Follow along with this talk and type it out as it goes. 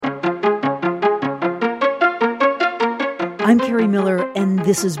I'm Carrie Miller, and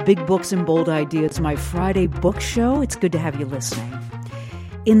this is Big Books and Bold Ideas, my Friday book show. It's good to have you listening.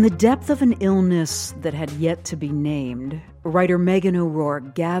 In the depth of an illness that had yet to be named, writer Meghan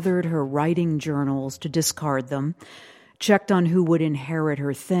O'Rourke gathered her writing journals to discard them, checked on who would inherit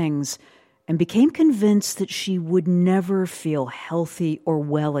her things, and became convinced that she would never feel healthy or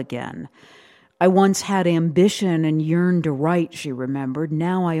well again. I once had ambition and yearned to write, she remembered.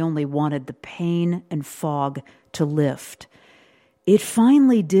 Now I only wanted the pain and fog to lift. It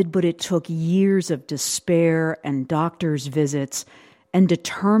finally did, but it took years of despair and doctor's visits and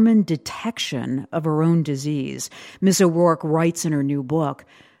determined detection of her own disease. Miss O'Rourke writes in her new book,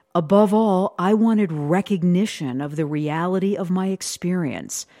 "Above all, I wanted recognition of the reality of my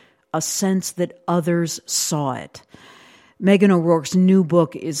experience, a sense that others saw it." Meghan O'Rourke's new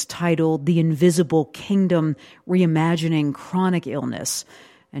book is titled The Invisible Kingdom, Reimagining Chronic Illness.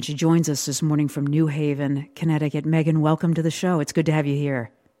 And she joins us this morning from New Haven, Connecticut. Meghan, welcome to the show. It's good to have you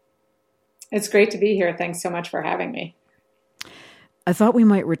here. It's great to be here. Thanks so much for having me. I thought we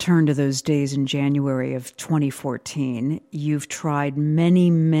might return to those days in January of 2014. You've tried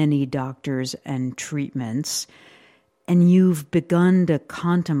many, many doctors and treatments, and you've begun to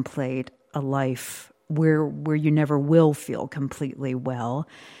contemplate a life where you never will feel completely well.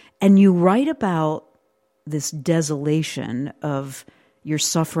 And you write about this desolation of your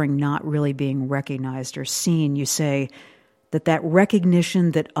suffering not really being recognized or seen. You say that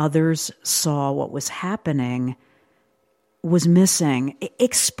recognition that others saw what was happening was missing.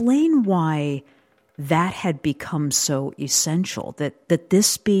 Explain why that had become so essential, that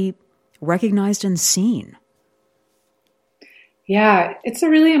this be recognized and seen. Yeah, it's a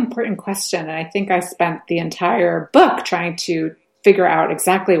really important question. And I think I spent the entire book trying to figure out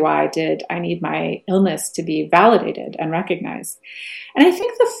exactly why I need my illness to be validated and recognized. And I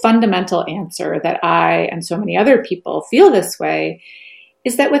think the fundamental answer that I and so many other people feel this way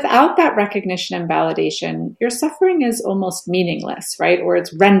is that without that recognition and validation, your suffering is almost meaningless, right? Or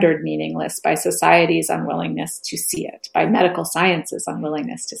it's rendered meaningless by society's unwillingness to see it, by medical science's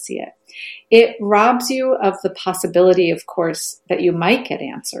unwillingness to see it. It robs you of the possibility, of course, that you might get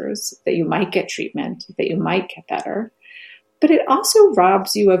answers, that you might get treatment, that you might get better. But it also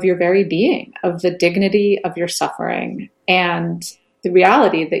robs you of your very being, of the dignity of your suffering and the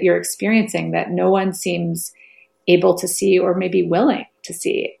reality that you're experiencing that no one seems able to see or maybe willing to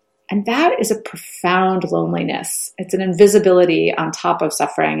see. And that is a profound loneliness. It's an invisibility on top of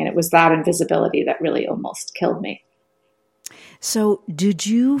suffering. And it was that invisibility that really almost killed me. So did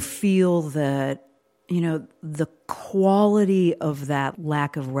you feel that, the quality of that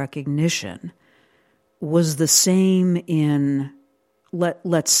lack of recognition was the same in,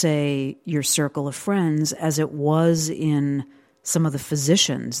 let's say, your circle of friends as it was in some of the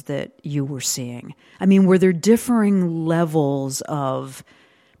physicians that you were seeing? I mean, were there differing levels of,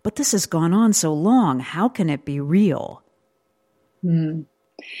 but this has gone on so long, how can it be real? Yeah,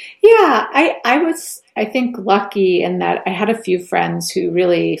 I was, I think, lucky in that I had a few friends who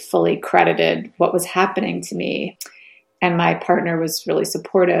really fully credited what was happening to me, and my partner was really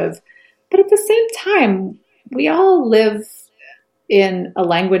supportive. But at the same time, we all live in a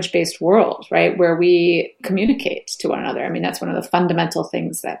language-based world, right, where we communicate to one another. I mean, that's one of the fundamental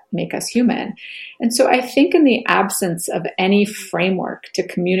things that make us human. And so I think in the absence of any framework to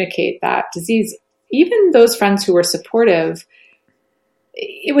communicate that disease, even those friends who were supportive,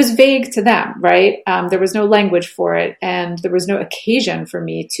 it was vague to them, right? There was no language for it, and there was no occasion for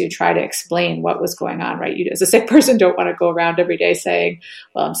me to try to explain what was going on, right? You, as a sick person, don't want to go around every day saying,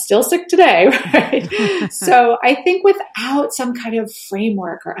 well, I'm still sick today, right? So I think without some kind of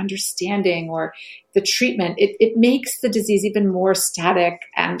framework or understanding or the treatment, it makes the disease even more static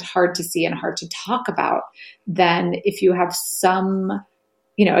and hard to see and hard to talk about than if you have some,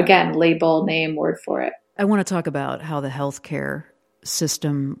 again, label, name, word for it. I want to talk about how the healthcare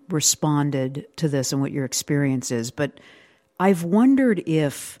system responded to this and what your experience is. But I've wondered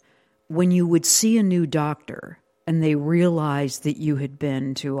if when you would see a new doctor and they realized that you had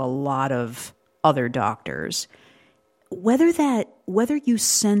been to a lot of other doctors, whether you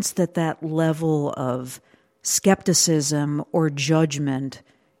sense that level of skepticism or judgment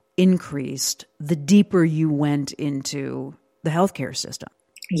increased the deeper you went into the healthcare system.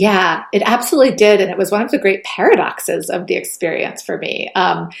 Yeah, it absolutely did. And it was one of the great paradoxes of the experience for me.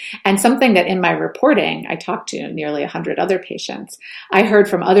 And something that in my reporting, I talked to nearly 100 other patients. I heard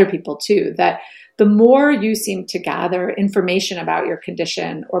from other people too, that the more you seem to gather information about your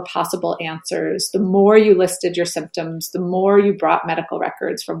condition or possible answers, the more you listed your symptoms, the more you brought medical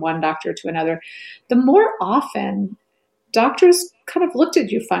records from one doctor to another, the more often doctors kind of looked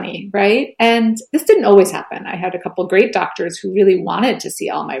at you funny, right? And this didn't always happen. I had a couple great doctors who really wanted to see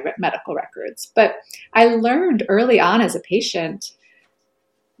all my medical records. But I learned early on as a patient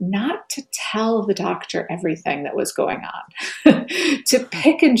not to tell the doctor everything that was going on, to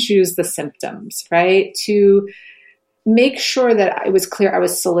pick and choose the symptoms, right? To make sure that it was clear I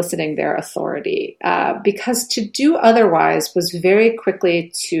was soliciting their authority, because to do otherwise was very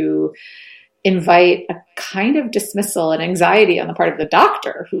quickly to invite a kind of dismissal and anxiety on the part of the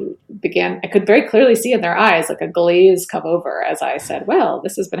doctor, who I could very clearly see in their eyes, like a glaze come over as I said, well,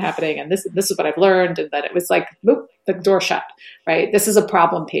 this has been happening and this is what I've learned. And then it was like, boop, the door shut, right? This is a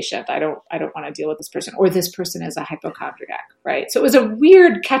problem patient. I don't want to deal with this person, or this person is a hypochondriac, right? So it was a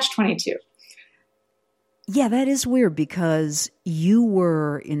weird catch-22. Yeah, that is weird, because you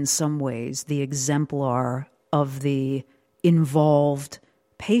were in some ways the exemplar of the involved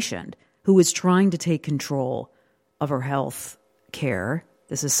patient who is trying to take control of her health care.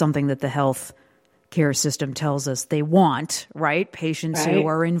 This is something that the health care system tells us they want, right? Patients who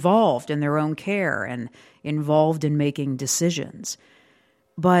are involved in their own care and involved in making decisions.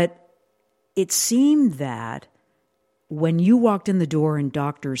 But it seemed that when you walked in the door and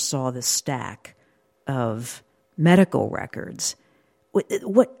doctors saw the stack of medical records,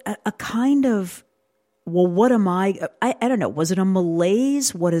 what a kind of, well, what am I don't know. Was it a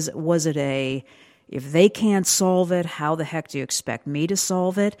malaise? Was it a, if they can't solve it, how the heck do you expect me to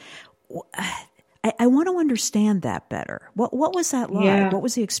solve it? I want to understand that better. What was that like? Yeah. What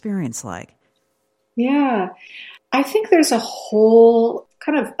was the experience like? Yeah, I think there's a whole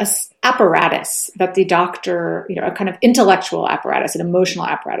kind of apparatus that the doctor, a kind of intellectual apparatus, an emotional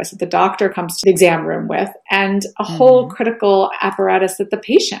apparatus that the doctor comes to the exam room with, and a whole critical apparatus that the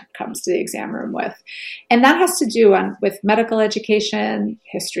patient comes to the exam room with. And that has to do with medical education,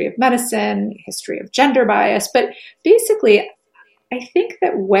 history of medicine, history of gender bias. But basically, I think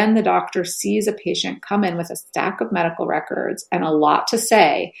that when the doctor sees a patient come in with a stack of medical records and a lot to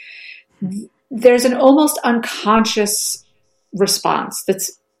say, there's an almost unconscious response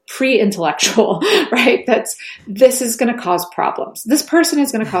that's pre-intellectual, right? This is going to cause problems. This person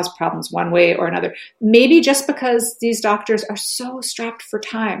is going to cause problems one way or another. Maybe just because these doctors are so strapped for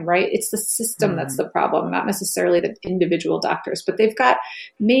time, right? It's the system that's the problem, not necessarily the individual doctors, but they've got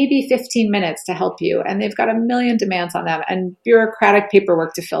maybe 15 minutes to help you, and they've got a million demands on them and bureaucratic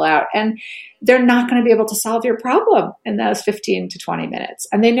paperwork to fill out. And they're not going to be able to solve your problem in those 15 to 20 minutes.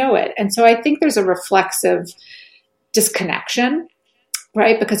 And they know it. And so I think there's a reflexive disconnection,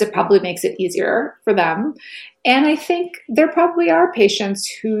 right? Because it probably makes it easier for them. And I think there probably are patients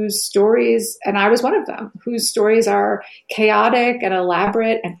whose stories, and I was one of them, whose stories are chaotic and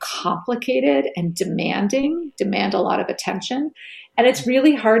elaborate and complicated and demand a lot of attention. And it's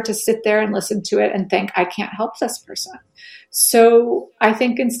really hard to sit there and listen to it and think, I can't help this person. So I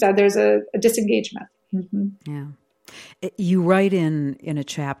think instead there's a disengagement. Mm-hmm. Yeah. You write in a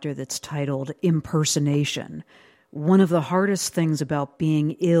chapter that's titled Impersonation. One of the hardest things about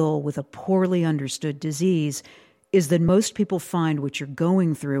being ill with a poorly understood disease is that most people find what you're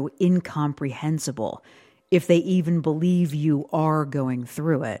going through incomprehensible, if they even believe you are going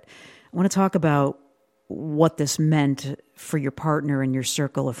through it. I want to talk about what this meant for your partner and your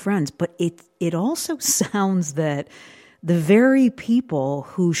circle of friends, but it also sounds that the very people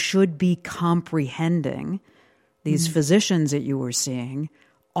who should be comprehending these physicians that you were seeing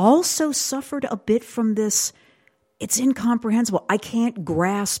also suffered a bit from this. It's incomprehensible. I can't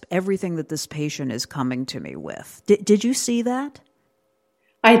grasp everything that this patient is coming to me with. Did you see that?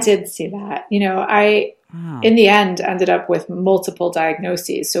 I did see that. I, in the end, ended up with multiple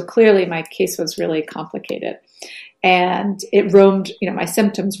diagnoses. So clearly my case was really complicated. And it roamed, my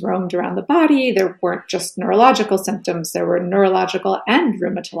symptoms roamed around the body. There weren't just neurological symptoms. There were neurological and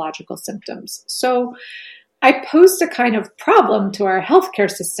rheumatological symptoms. So I posed a kind of problem to our healthcare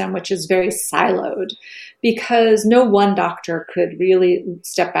system, which is very siloed, because no one doctor could really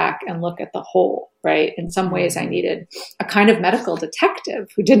step back and look at the whole, right? In some ways, I needed a kind of medical detective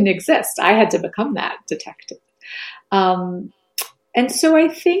who didn't exist. I had to become that detective. And so I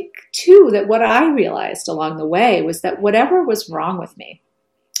think, too, that what I realized along the way was that whatever was wrong with me,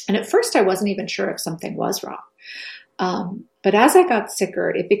 and at first I wasn't even sure if something was wrong, but as I got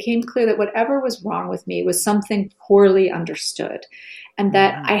sicker, it became clear that whatever was wrong with me was something poorly understood, and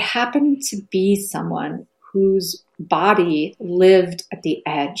that I happened to be someone whose body lived at the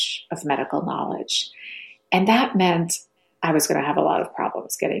edge of medical knowledge. And that meant I was going to have a lot of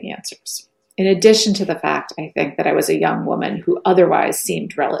problems getting answers. In addition to the fact, I think, that I was a young woman who otherwise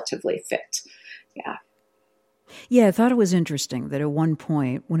seemed relatively fit. Yeah. Yeah, I thought it was interesting that at one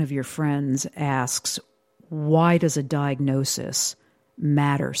point, one of your friends asks, why does a diagnosis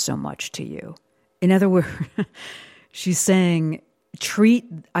matter so much to you? In other words, she's saying treat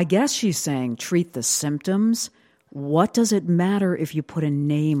the symptoms. What does it matter if you put a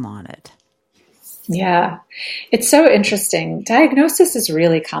name on it? Yeah, it's so interesting. Diagnosis is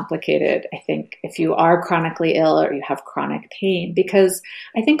really complicated, I think, if you are chronically ill or you have chronic pain, because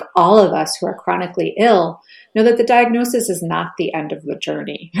I think all of us who are chronically ill know that the diagnosis is not the end of the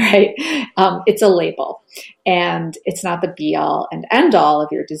journey, right? It's a label, and it's not the be all and end all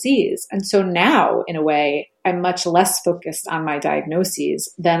of your disease. And so now, in a way, I'm much less focused on my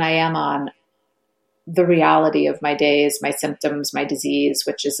diagnoses than I am on the reality of my days, my symptoms, my disease,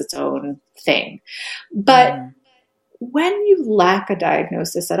 which is its own thing. But when you lack a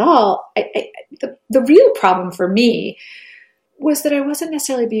diagnosis at all, the real problem for me was that I wasn't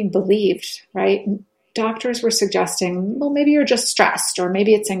necessarily being believed, right? Doctors were suggesting, well, maybe you're just stressed or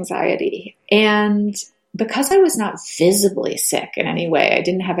maybe it's anxiety. And because I was not visibly sick in any way, I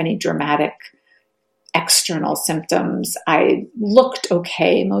didn't have any dramatic external symptoms. I looked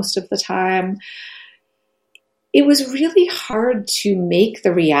okay most of the time. It was really hard to make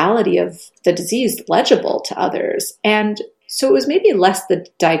the reality of the disease legible to others. And so it was maybe less the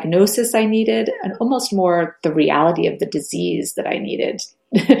diagnosis I needed and almost more the reality of the disease that I needed.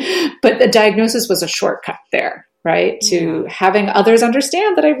 But the diagnosis was a shortcut there, right? To having others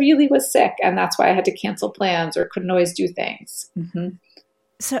understand that I really was sick. And that's why I had to cancel plans or couldn't always do things. Mm-hmm.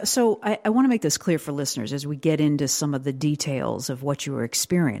 So I want to make this clear for listeners as we get into some of the details of what you were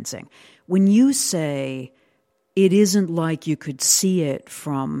experiencing. When you say it isn't like you could see it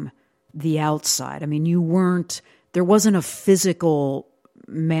from the outside. I mean, there wasn't a physical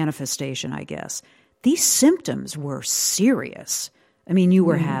manifestation, I guess. These symptoms were serious. I mean, you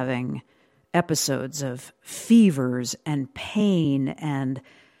were having episodes of fevers and pain. And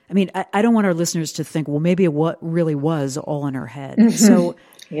I mean, I don't want our listeners to think, well, maybe what really was all in her head. So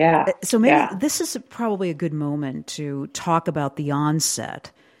maybe this is probably a good moment to talk about the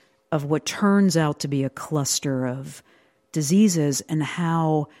onset of what turns out to be a cluster of diseases and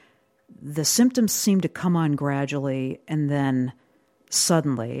how the symptoms seem to come on gradually and then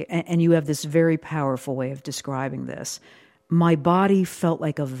suddenly. And you have this very powerful way of describing this. My body felt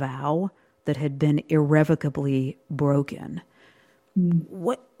like a vow that had been irrevocably broken.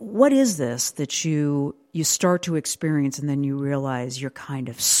 What is this that you start to experience and then you realize you're kind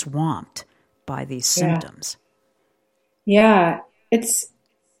of swamped by these symptoms? Yeah,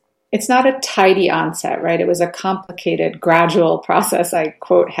 it's not a tidy onset, right? It was a complicated, gradual process. I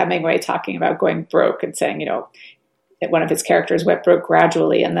quote Hemingway talking about going broke and saying, that one of his characters went broke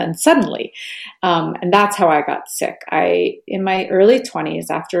gradually and then suddenly. And that's how I got sick. In my early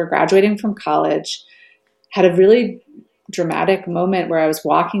 20s, after graduating from college, had a really dramatic moment where I was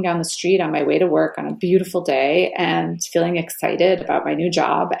walking down the street on my way to work on a beautiful day and feeling excited about my new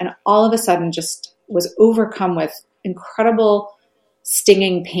job. And all of a sudden just was overcome with incredible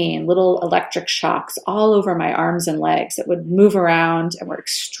stinging pain, little electric shocks all over my arms and legs that would move around and were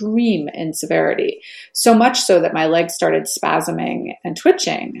extreme in severity. So much so that my legs started spasming and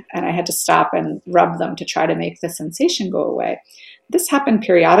twitching, and I had to stop and rub them to try to make the sensation go away. This happened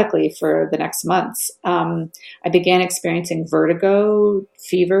periodically for the next months. I began experiencing vertigo,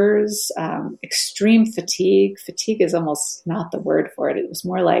 fevers, extreme fatigue. Fatigue is almost not the word for it. It was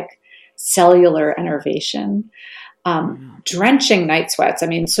more like cellular enervation. Drenching night sweats. I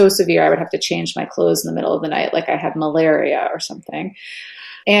mean, so severe I would have to change my clothes in the middle of the night, like I had malaria or something.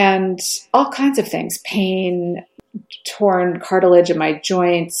 And all kinds of things, pain, torn cartilage in my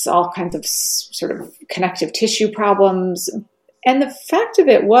joints, all kinds of sort of connective tissue problems. And the fact of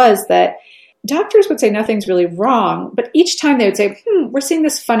it was that doctors would say nothing's really wrong, but each time they would say, we're seeing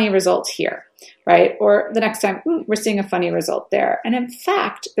this funny result here, right? Or the next time, we're seeing a funny result there. And in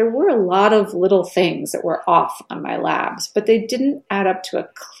fact, there were a lot of little things that were off on my labs, but they didn't add up to a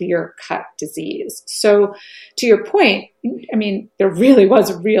clear-cut disease. So to your point, I mean, there really was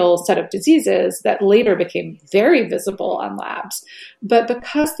a real set of diseases that later became very visible on labs. But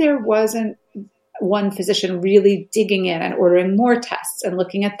because there wasn't one physician really digging in and ordering more tests and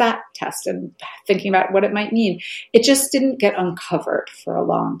looking at that test and thinking about what it might mean, it just didn't get uncovered for a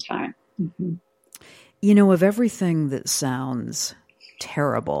long time. Mm-hmm. Of everything that sounds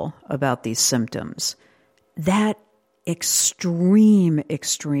terrible about these symptoms, that extreme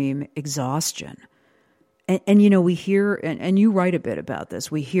exhaustion. And we hear, and you write a bit about this,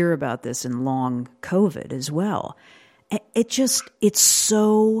 we hear about this in long COVID as well.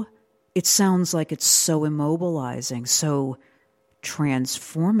 It sounds like it's so immobilizing, so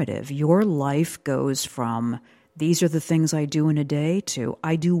transformative. Your life goes from, these are the things I do in a day, to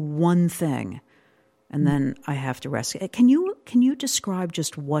I do one thing and then I have to rest. Can you describe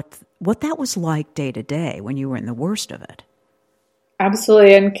just what that was like day to day when you were in the worst of it?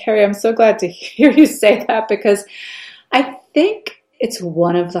 Absolutely. And Carrie, I'm so glad to hear you say that, because I think it's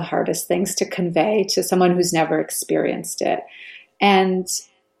one of the hardest things to convey to someone who's never experienced it. And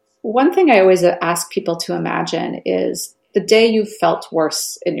one thing I always ask people to imagine is the day you felt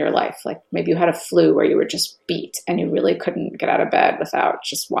worse in your life, like maybe you had a flu where you were just beat and you really couldn't get out of bed without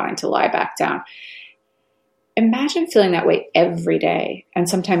just wanting to lie back down. Imagine feeling that way every day, and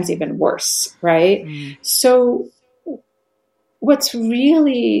sometimes even worse, right? So what's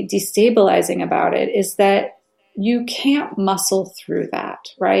really destabilizing about it is that you can't muscle through that,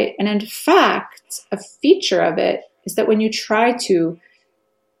 right? And in fact, a feature of it is that when you try to,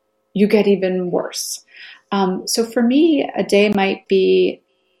 you get even worse. So for me, a day might be,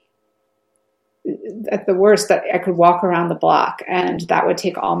 at the worst, that I could walk around the block and that would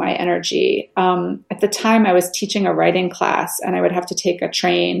take all my energy. At the time I was teaching a writing class, and I would have to take a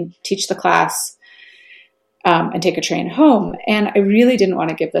train, teach the class, and take a train home. And I really didn't want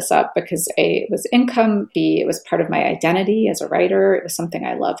to give this up because A, it was income, B, it was part of my identity as a writer. It was something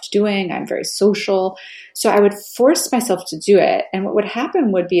I loved doing. I'm very social. So I would force myself to do it. And what would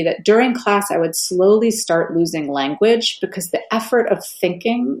happen would be that during class, I would slowly start losing language because the effort of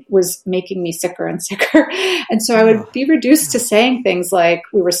thinking was making me sicker and sicker. And so I would be reduced to saying things like,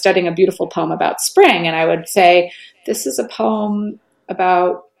 we were studying a beautiful poem about spring, and I would say, this is a poem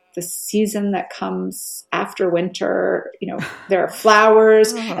about the season that comes after winter. You know, there are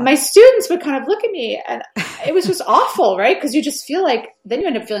flowers. And my students would kind of look at me, and it was just awful, right? Because you just feel like, then you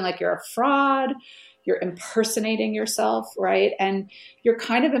end up feeling like you're a fraud. You're impersonating yourself, right? And you're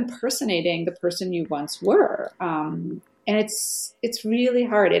kind of impersonating the person you once were. And it's really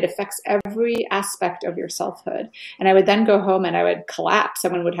hard. It affects every aspect of your selfhood. And I would then go home and I would collapse.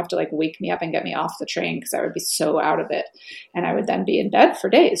 Someone would have to like wake me up and get me off the train because I would be so out of it. And I would then be in bed for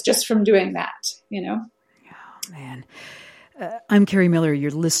days just from doing that, you know? Oh, man. I'm Carrie Miller.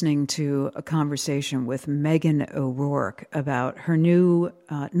 You're listening to a conversation with Megan O'Rourke about her new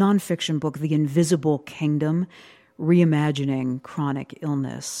nonfiction book, The Invisible Kingdom, Reimagining Chronic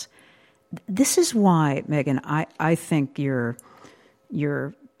Illness. This is why, Megan, I think your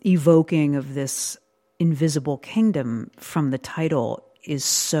evoking of this invisible kingdom from the title is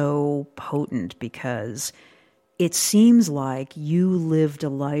so potent, because it seems like you lived a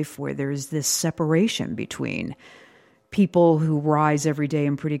life where there's this separation between people who rise every day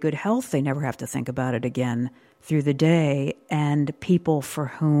in pretty good health, they never have to think about it again through the day, and people for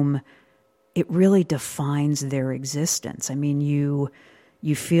whom it really defines their existence. I mean, you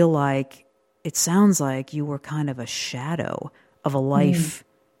feel like, it sounds like you were kind of a shadow of a life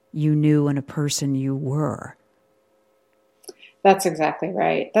you knew and a person you were. That's exactly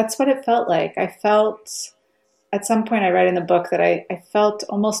right. That's what it felt like. I felt, at some point I read in the book that I felt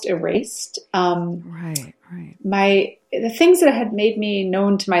almost erased. Right. The things that had made me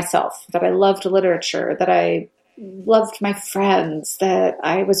known to myself, that I loved literature, that I loved my friends, that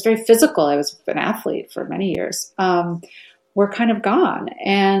I was very physical, I was an athlete for many years, were kind of gone.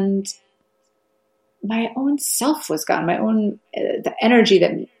 And my own self was gone. My own, the energy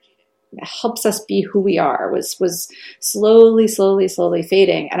that helps us be who we are was slowly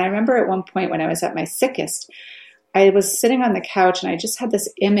fading. And I remember at one point when I was at my sickest, I was sitting on the couch and I just had this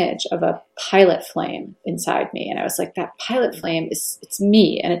image of a pilot flame inside me. And I was like, that pilot flame it's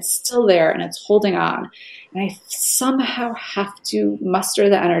me, and it's still there and it's holding on. And I somehow have to muster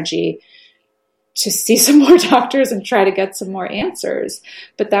the energy to see some more doctors and try to get some more answers.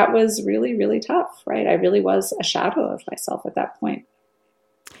 But that was really, really tough, right? I really was a shadow of myself at that point.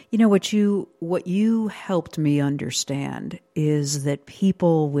 You know, what you helped me understand is that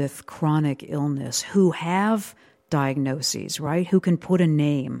people with chronic illness who have diagnoses, right, who can put a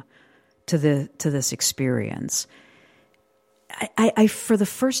name to this experience, I for the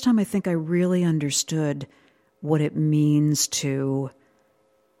first time, I think I really understood what it means to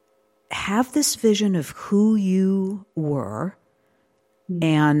have this vision of who you were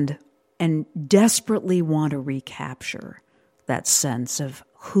and desperately want to recapture that sense of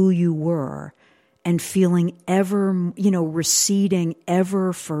who you were, and feeling ever, receding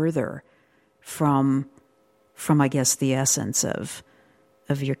ever further from I guess the essence of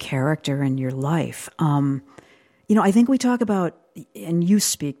your character and your life. I think we talk about, and you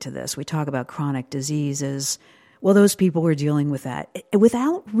speak to this, we talk about chronic disease as, well, those people were dealing with that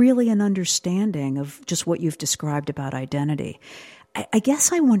without really an understanding of just what you've described about identity. I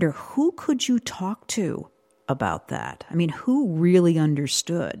guess I wonder, who could you talk to about that? I mean, who really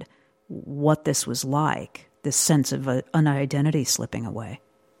understood what this was like, this sense of an identity slipping away?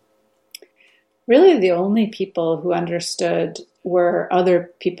 really the only people who understood were other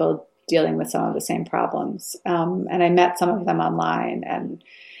people dealing with some of the same problems. And I met some of them online, and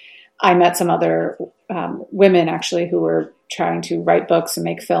I met some other women actually who were trying to write books and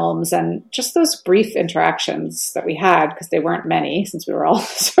make films, and just those brief interactions that we had, because they weren't many since we were all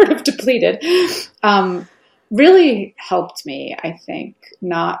sort of depleted, really helped me, I think,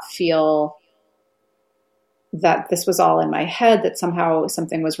 not feel that this was all in my head, that somehow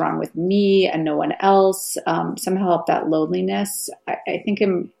something was wrong with me and no one else, somehow helped that loneliness. I think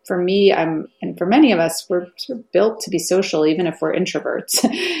for me, and for many of us, we're sort of built to be social, even if we're introverts.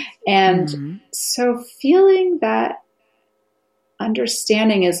 And so feeling that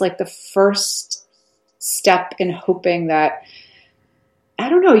understanding is like the first step in hoping that, I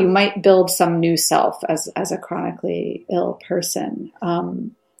don't know, you might build some new self as a chronically ill person.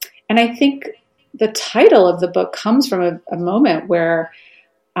 And I think the title of the book comes from a moment where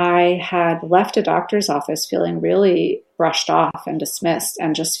I had left a doctor's office feeling really brushed off and dismissed,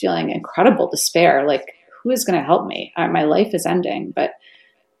 and just feeling incredible despair. Like, who is going to help me? My life is ending, but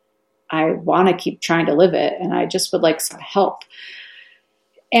I want to keep trying to live it, and I just would like some help.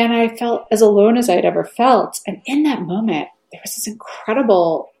 And I felt as alone as I'd ever felt. And in that moment, there was this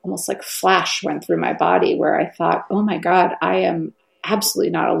incredible, almost like flash went through my body, where I thought, oh my God, I am absolutely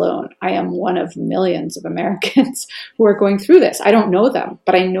not alone. I am one of millions of Americans who are going through this. I don't know them,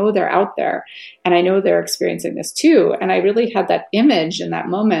 but I know they're out there, and I know they're experiencing this too. And I really had that image in that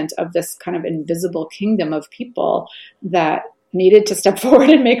moment of this kind of invisible kingdom of people that needed to step forward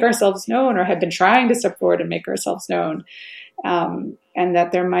and make ourselves known, or had been trying to step forward and make ourselves known. And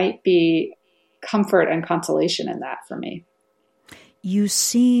that there might be comfort and consolation in that for me. You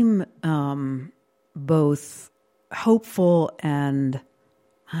seem both hopeful and,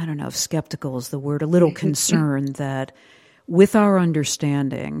 I don't know if skeptical is the word, a little concerned that with our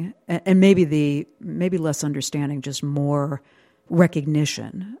understanding, and maybe less understanding, just more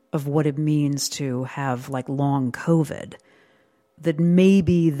recognition of what it means to have like long COVID, that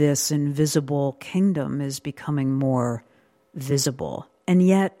maybe this invisible kingdom is becoming more visible. And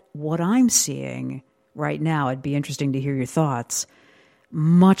yet what I'm seeing right now, it'd be interesting to hear your thoughts,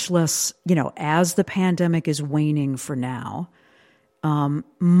 much less, as the pandemic is waning for now,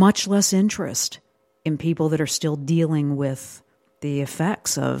 much less interest in people that are still dealing with the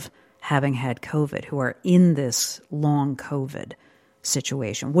effects of having had COVID, who are in this long COVID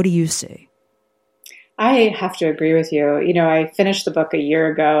situation. What do you see? I have to agree with you. I finished the book a year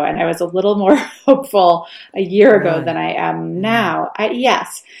ago, and I was a little more hopeful a year ago than I am now.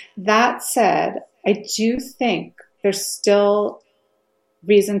 Yes. That said, I do think there's still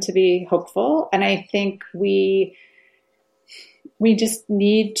reason to be hopeful. And I think we just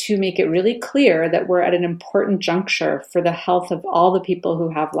need to make it really clear that we're at an important juncture for the health of all the people who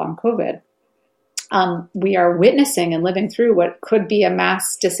have long COVID. We are witnessing and living through what could be a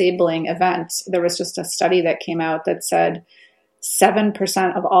mass disabling event. There was just a study that came out that said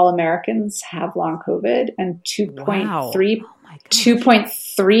 7% of all Americans have long COVID, and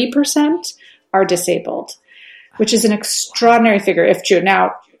 2.3% are disabled, which is an extraordinary figure if true.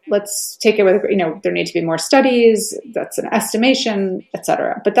 Now, let's take it with, there need to be more studies. That's an estimation, et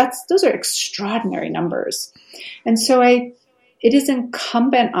cetera. But those are extraordinary numbers. And so it is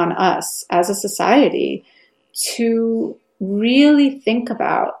incumbent on us as a society to really think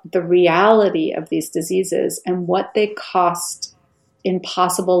about the reality of these diseases and what they cost in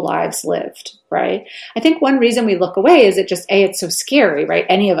possible lives lived, right? I think one reason we look away is it's so scary, right?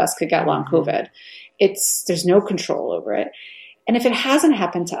 Any of us could get long COVID. There's no control over it. And if it hasn't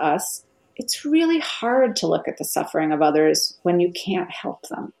happened to us, it's really hard to look at the suffering of others when you can't help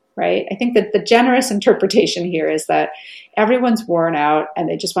them, right? I think that the generous interpretation here is that everyone's worn out and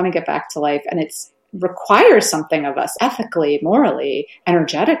they just want to get back to life. And it requires something of us ethically, morally,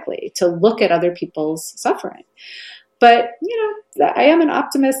 energetically to look at other people's suffering. But, I am an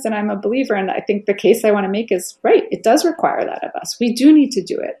optimist and I'm a believer. And I think the case I want to make is right. It does require that of us. We do need to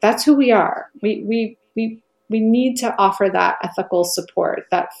do it. That's who we are. We need to offer that ethical support,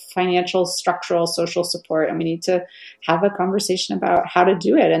 that financial, structural, social support. And we need to have a conversation about how to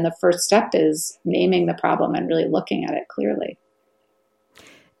do it. And the first step is naming the problem and really looking at it clearly.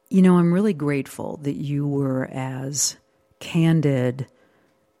 I'm really grateful that you were as candid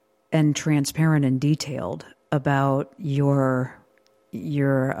and transparent and detailed about your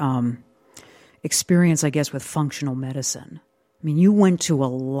experience, I guess, with functional medicine. I mean, you went to a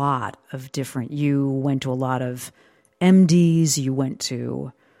lot of MDs, you went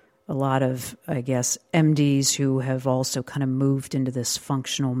to a lot of, I guess, MDs who have also kind of moved into this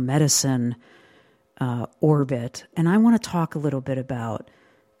functional medicine orbit. And I want to talk a little bit about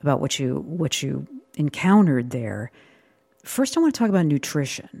about what you encountered there. First, I want to talk about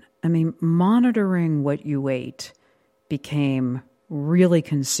nutrition. I mean, monitoring what you ate became really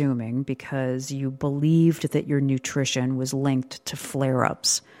consuming because you believed that your nutrition was linked to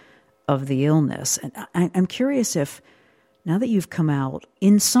flare-ups of the illness. And I'm curious if, now that you've come out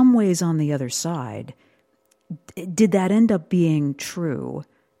in some ways on the other side, did that end up being true?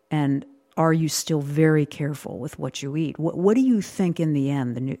 And are you still very careful with what you eat? What do you think in the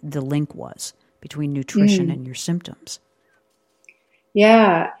end the link was between nutrition and your symptoms?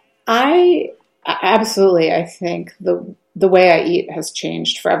 Yeah, I absolutely. I think the way I eat has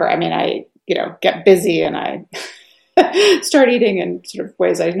changed forever. I mean, I get busy and I start eating in sort of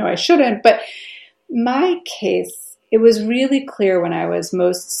ways I know I shouldn't. But my case, it was really clear when I was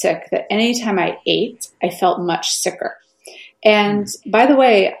most sick that anytime I ate, I felt much sicker. And by the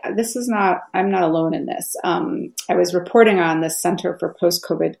way, I'm not alone in this. I was reporting on the Center for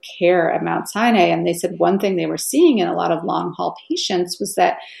Post-COVID Care at Mount Sinai, and they said one thing they were seeing in a lot of long-haul patients was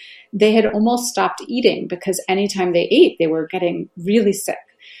that they had almost stopped eating because anytime they ate, they were getting really sick.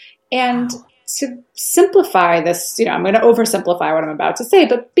 And to simplify this, I'm going to oversimplify what I'm about to say,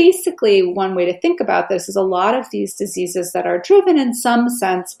 but basically one way to think about this is a lot of these diseases that are driven in some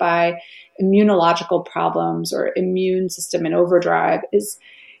sense by immunological problems or immune system in overdrive is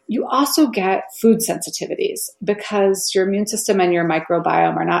you also get food sensitivities because your immune system and your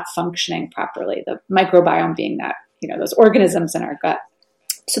microbiome are not functioning properly. The microbiome being that, those organisms in our gut.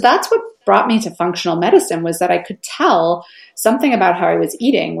 So that's what brought me to functional medicine, was that I could tell something about how I was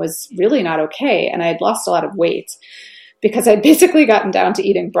eating was really not okay. And I had lost a lot of weight because I'd basically gotten down to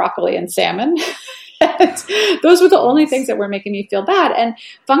eating broccoli and salmon. And those were the only things that were making me feel bad. And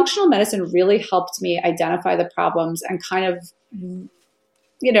functional medicine really helped me identify the problems and kind of,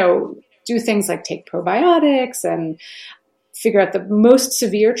 do things like take probiotics and figure out the most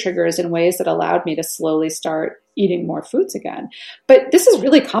severe triggers in ways that allowed me to slowly start eating more foods again. But this is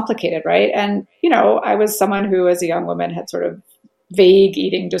really complicated, right? And, I was someone who as a young woman had sort of vague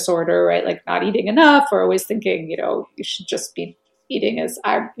eating disorder, right? Like not eating enough or always thinking, you should just be eating as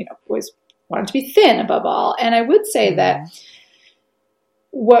I, always wanted to be thin above all. And I would say that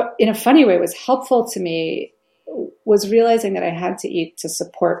what in a funny way was helpful to me was realizing that I had to eat to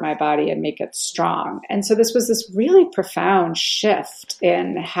support my body and make it strong. And so this was this really profound shift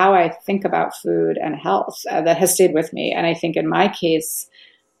in how I think about food and health that has stayed with me. And I think in my case,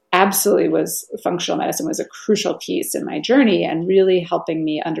 absolutely functional medicine was a crucial piece in my journey and really helping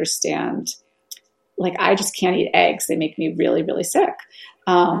me understand, like, I just can't eat eggs. They make me really, really sick.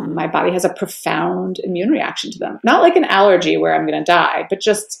 My body has a profound immune reaction to them. Not like an allergy where I'm going to die, but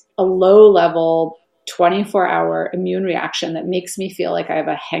just a low level 24-hour immune reaction that makes me feel like I have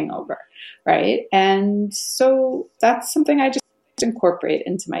a hangover, right? And so that's something I just incorporate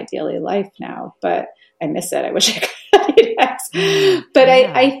into my daily life now, but I miss it. I wish I could eat eggs. But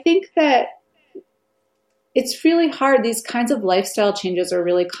I think that it's really hard. These kinds of lifestyle changes are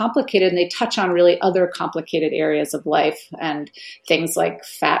really complicated, and they touch on really other complicated areas of life and things like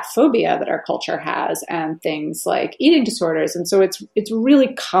fat phobia that our culture has and things like eating disorders. And so it's a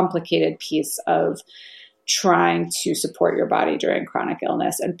really complicated piece of trying to support your body during chronic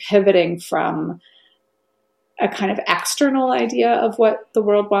illness and pivoting from a kind of external idea of what the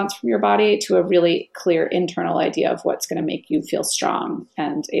world wants from your body to a really clear internal idea of what's going to make you feel strong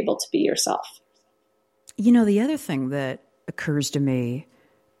and able to be yourself. The other thing that occurs to me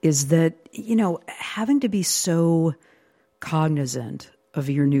is that, having to be so cognizant of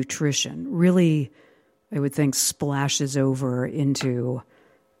your nutrition really, I would think, splashes over into,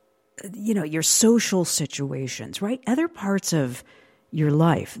 your social situations, right? Other parts of your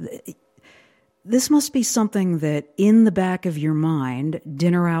life. This must be something that in the back of your mind,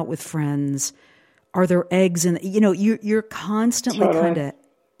 dinner out with friends, are there eggs in, you're constantly kind of,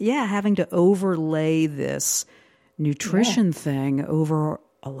 having to overlay this nutrition thing over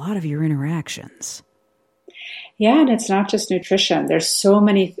a lot of your interactions. Yeah, and it's not just nutrition. There's so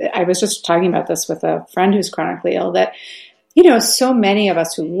many, I was just talking about this with a friend who's chronically ill, that, so many of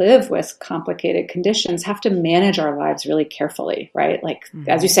us who live with complicated conditions have to manage our lives really carefully, right? Like,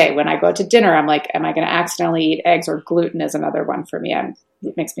 as you say, when I go out to dinner, I'm like, am I going to accidentally eat eggs? Or gluten is another one for me.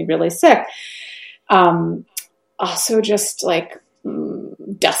 It makes me really sick. Also just like,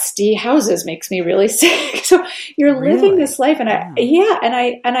 dusty houses makes me really sick. So you're living this life. And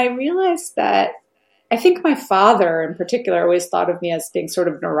I realized that I think my father in particular always thought of me as being sort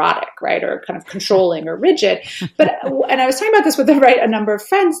of neurotic, right? Or kind of controlling or rigid. And I was talking about this with a number of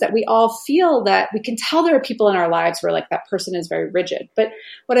friends, that we all feel that we can tell there are people in our lives where like that person is very rigid. But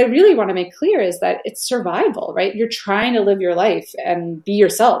what I really want to make clear is that it's survival, right? You're trying to live your life and be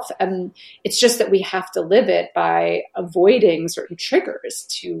yourself. And it's just that we have to live it by avoiding certain triggers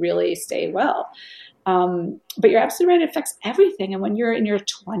to really stay well. But you're absolutely right. It affects everything. And when you're in your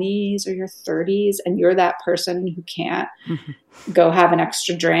 20s or your 30s and you're that person who can't go have an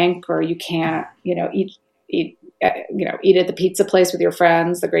extra drink, or you can't, eat at the pizza place with your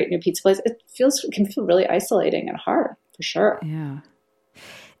friends, the great new pizza place, it can feel really isolating and hard, for sure. Yeah.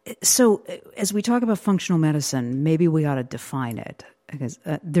 So as we talk about functional medicine, maybe we ought to define it, because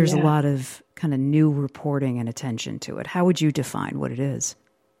there's a lot of kind of new reporting and attention to it. How would you define what it is?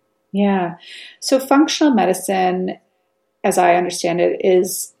 Yeah. So functional medicine, as I understand it,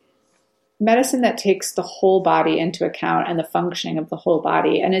 is medicine that takes the whole body into account and the functioning of the whole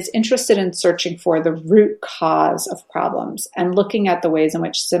body, and is interested in searching for the root cause of problems and looking at the ways in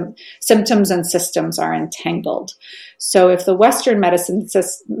which symptoms and systems are entangled. So if the Western medical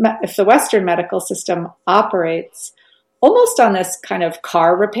system operates almost on this kind of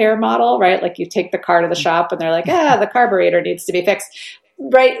car repair model, right? Like you take the car to the shop and they're like, the carburetor needs to be fixed.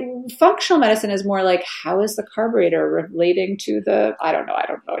 Right. Functional medicine is more like, how is the carburetor relating to I don't know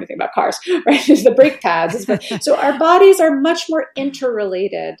anything about cars, right? The brake pads. So our bodies are much more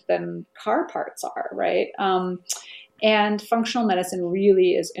interrelated than car parts are, right? And functional medicine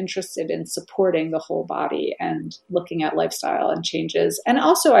really is interested in supporting the whole body and looking at lifestyle and changes. And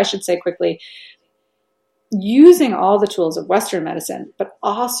also, I should say quickly, using all the tools of Western medicine, but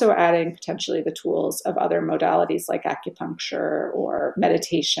also adding potentially the tools of other modalities like acupuncture or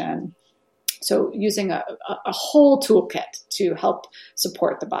meditation. So using a whole toolkit to help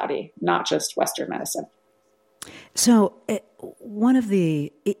support the body, not just Western medicine. So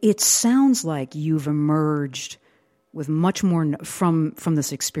it sounds like you've emerged with much more from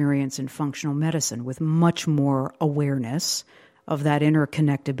this experience in functional medicine, with much more awareness of that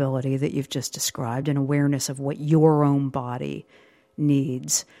interconnectability that you've just described, and awareness of what your own body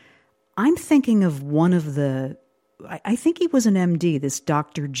needs. I'm thinking of I think he was an MD, this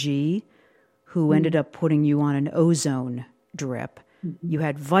Dr. G, who ended up putting you on an ozone drip. You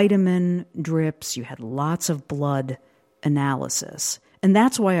had vitamin drips, you had lots of blood analysis. And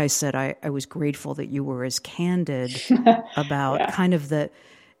that's why I said I was grateful that you were as candid about kind of the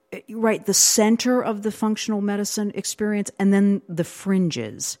center of the functional medicine experience and then the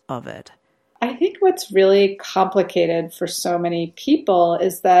fringes of it. I think what's really complicated for so many people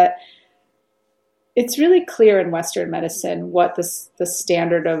is that it's really clear in Western medicine what the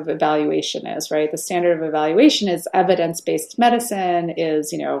standard of evaluation is, right? The standard of evaluation is evidence-based medicine,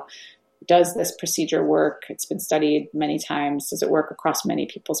 is, does this procedure work? It's been studied many times. Does it work across many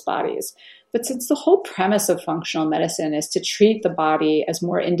people's bodies? But since the whole premise of functional medicine is to treat the body as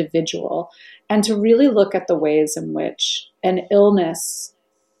more individual and to really look at the ways in which an illness,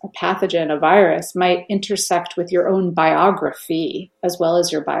 a pathogen, a virus might intersect with your own biography as well as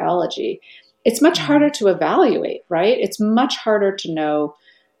your biology, it's much harder to evaluate, right? It's much harder to know,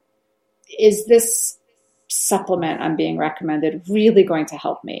 is this supplement I'm being recommended really going to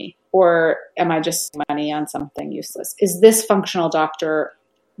help me? Or am I just spending money on something useless? Is this functional doctor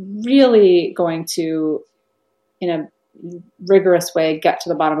really going to, in a rigorous way, get to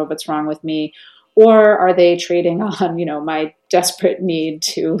the bottom of what's wrong with me? Or are they trading on, my desperate need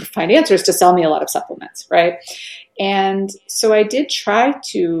to find answers to sell me a lot of supplements, right? And so I did try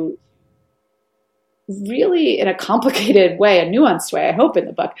to really, in a complicated way, a nuanced way, I hope in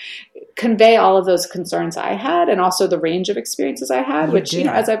the book, convey all of those concerns I had, and also the range of experiences I had,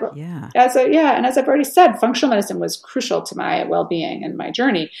 as I've already said, functional medicine was crucial to my well-being and my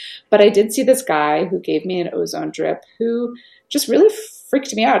journey. But I did see this guy who gave me an ozone drip who just really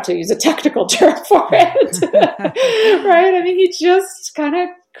freaked me out, to use a technical term for it. Right? I mean, he just kind of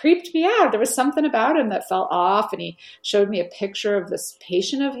creeped me out. There was something about him that felt off, and he showed me a picture of this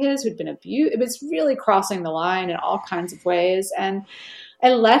patient of his who'd been abused. It was really crossing the line in all kinds of ways. And I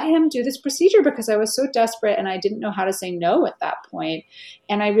let him do this procedure because I was so desperate and I didn't know how to say no at that point.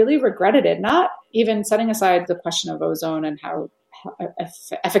 And I really regretted it, not even setting aside the question of ozone and how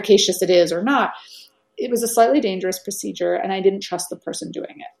efficacious it is or not. It was a slightly dangerous procedure and I didn't trust the person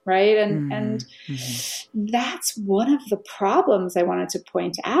doing it, right? And that's one of the problems I wanted to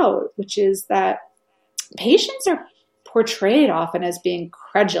point out, which is that patients are portrayed often as being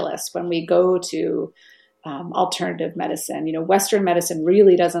credulous when we go to alternative medicine. Western medicine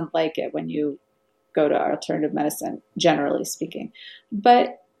really doesn't like it when you go to alternative medicine, generally speaking.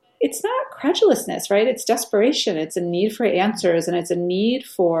 But it's not credulousness, right? It's desperation. It's a need for answers, and it's a need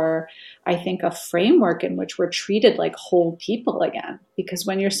for, I think, a framework in which we're treated like whole people again. Because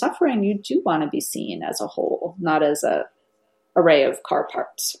when you're suffering, you do want to be seen as a whole, not as a array of car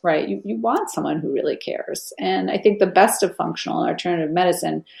parts, right? You want someone who really cares. And I think the best of functional and alternative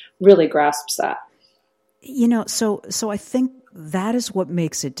medicine really grasps that. So I think that is what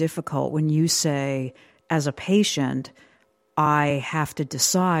makes it difficult when you say, as a patient, I have to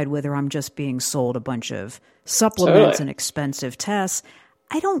decide whether I'm just being sold a bunch of supplements and expensive tests.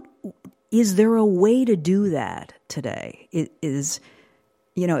 Is there a way to do that today?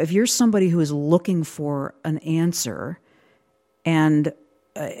 If you're somebody who is looking for an answer and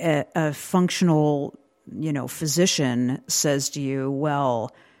a functional, physician says to you,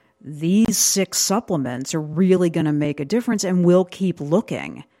 well, these 6 supplements are really going to make a difference and we'll keep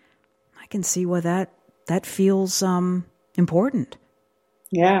looking. I can see why that feels important.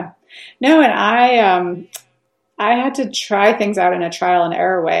 Yeah. No, and I had to try things out in a trial and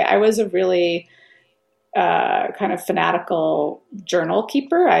error way. I was a really kind of fanatical journal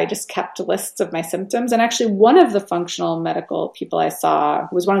keeper. I just kept lists of my symptoms. And actually, one of the functional medical people I saw,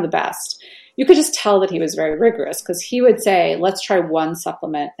 who was one of the best, you could just tell that he was very rigorous, because he would say, let's try one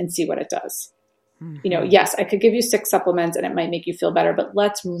supplement and see what it does. Mm-hmm. Yes, I could give you 6 supplements and it might make you feel better, but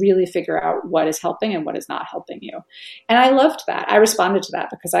let's really figure out what is helping and what is not helping you. And I loved that. I responded to that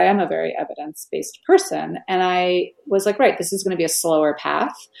because I am a very evidence-based person. And I was like, right, this is going to be a slower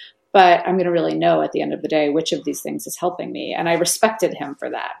path, but I'm going to really know at the end of the day which of these things is helping me. And I respected him for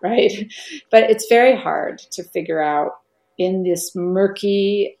that, right? But it's very hard to figure out in this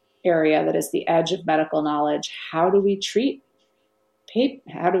murky area that is the edge of medical knowledge, how do we treat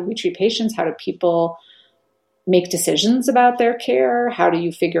patients? How do people make decisions about their care? How do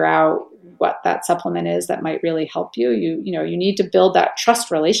you figure out what that supplement is that might really help you? You need to build that trust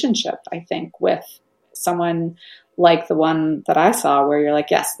relationship, I think, with someone like the one that I saw, where you're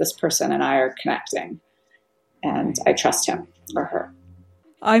like, yes, this person and I are connecting and I trust him or her.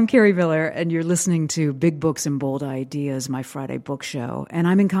 I'm Carrie Miller, and you're listening to Big Books and Bold Ideas, my Friday book show. And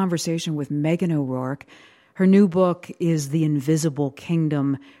I'm in conversation with Meghan O'Rourke. Her new book is The Invisible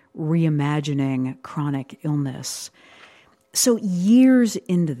Kingdom, Reimagining Chronic Illness. So years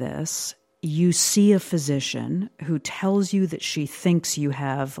into this, you see a physician who tells you that she thinks you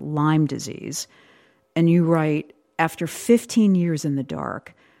have Lyme disease. And you write, after 15 years in the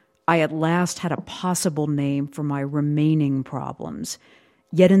dark, I at last had a possible name for my remaining problems.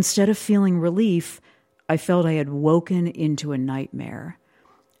 Yet instead of feeling relief, I felt I had woken into a nightmare.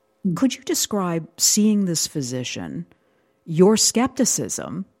 Could you describe seeing this physician, your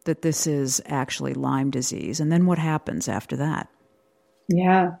skepticism that this is actually Lyme disease, and then what happens after that?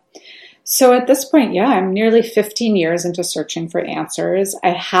 Yeah. So at this point, I'm nearly 15 years into searching for answers. I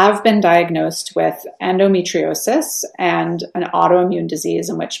have been diagnosed with endometriosis and an autoimmune disease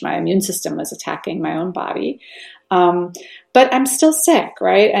in which my immune system was attacking my own body. But I'm still sick,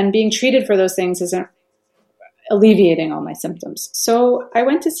 right? And being treated for those things isn't alleviating all my symptoms. So I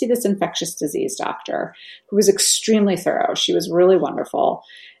went to see this infectious disease doctor who was extremely thorough. She was really wonderful.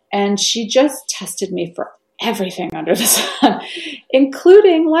 And she just tested me for everything under the sun,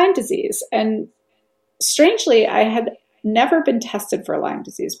 including Lyme disease. And strangely, I had never been tested for Lyme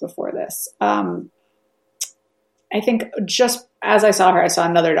disease before this. I think just as I saw her, I saw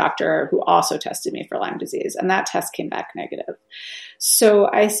another doctor who also tested me for Lyme disease, and that test came back negative. So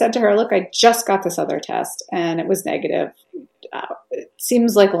I said to her, look, I just got this other test and it was negative. It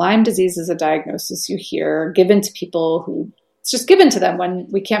seems like Lyme disease is a diagnosis you hear given to people who it's just given to them when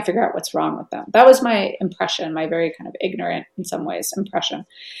we can't figure out what's wrong with them. That was my impression, my very kind of ignorant in some ways impression.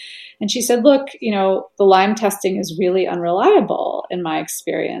 And she said, look, the Lyme testing is really unreliable in my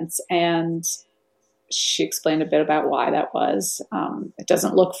experience. And she explained a bit about why that was. It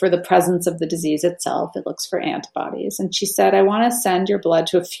doesn't look for the presence of the disease itself. It looks for antibodies. And she said, I want to send your blood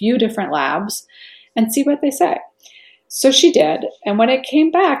to a few different labs and see what they say. So she did. And when it came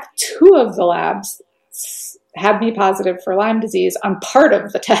back, 2 of the labs had me positive for Lyme disease on part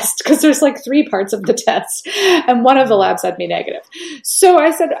of the test, because there's like 3 parts of the test, and one of the labs had me negative. So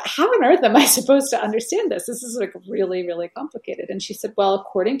I said, how on earth am I supposed to understand this? This is like really, really complicated. And she said, well,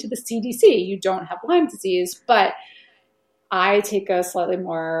 according to the CDC, you don't have Lyme disease, but I take a slightly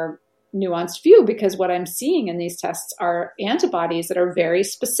more nuanced view, because what I'm seeing in these tests are antibodies that are very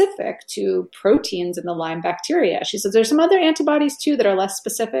specific to proteins in the Lyme bacteria. She said, there's some other antibodies too that are less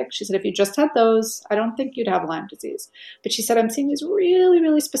specific. She said, if you just had those, I don't think you'd have Lyme disease. But she said, I'm seeing these really,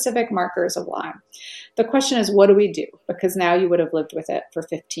 really specific markers of Lyme. The question is, what do we do? Because now you would have lived with it for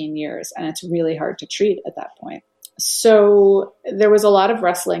 15 years and it's really hard to treat at that point. So there was a lot of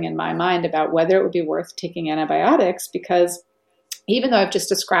wrestling in my mind about whether it would be worth taking antibiotics, because even though I've just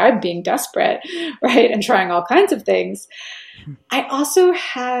described being desperate, right, and trying all kinds of things, I also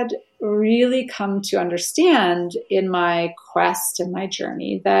had really come to understand in my quest and my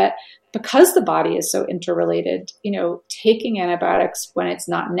journey that because the body is so interrelated, taking antibiotics when it's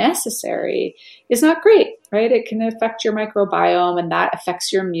not necessary is not great, right? It can affect your microbiome, and that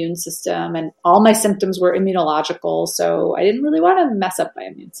affects your immune system. And all my symptoms were immunological, so I didn't really want to mess up my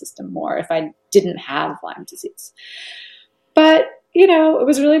immune system more if I didn't have Lyme disease. But it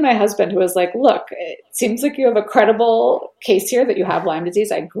was really my husband who was like, look, it seems like you have a credible case here that you have Lyme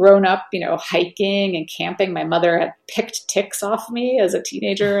disease. I'd grown up, hiking and camping. My mother had picked ticks off me as a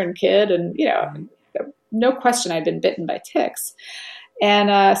teenager and kid. And, no question I'd been bitten by ticks.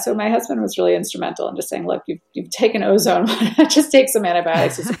 And so my husband was really instrumental in just saying, look, you've taken ozone, just take some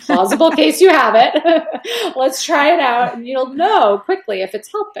antibiotics. It's a plausible case you have it. Let's try it out, and you'll know quickly if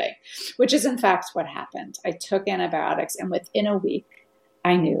it's helping, which is in fact what happened. I took antibiotics, and within a week,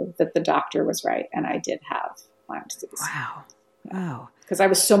 I knew that the doctor was right, and I did have Lyme disease. Wow. Because I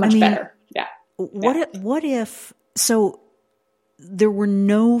was so much better. Yeah. What if, so there were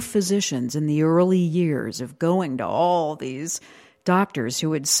no physicians in the early years of going to all these doctors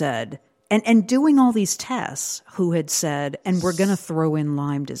who had said, and doing all these tests, who had said, and we're going to throw in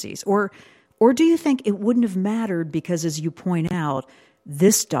Lyme disease? Or do you think it wouldn't have mattered because, as you point out,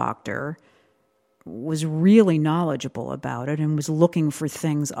 this doctor was really knowledgeable about it and was looking for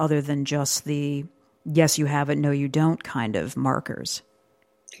things other than just the, yes, you have it, no, you don't kind of markers?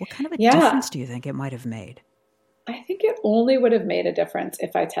 What kind of a difference do you think it might have made? I think it only would have made a difference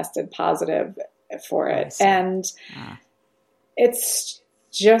if I tested positive for it. And it's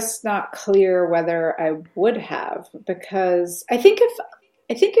just not clear whether I would have, because I think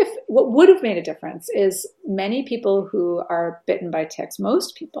if what would have made a difference is many people who are bitten by ticks,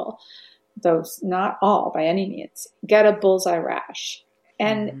 most people, though not all by any means, get a bullseye rash.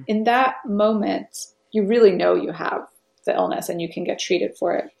 And in that moment, you really know you have the illness and you can get treated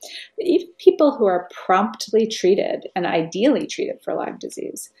for it. But even people who are promptly treated and ideally treated for Lyme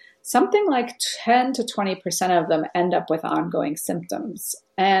disease, something like 10 to 20% of them end up with ongoing symptoms.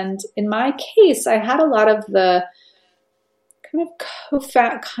 And in my case, I had a lot of the kind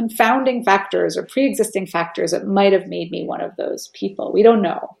of confounding factors or pre-existing factors that might have made me one of those people. We don't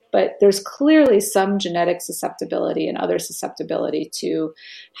know, but there's clearly some genetic susceptibility and other susceptibility to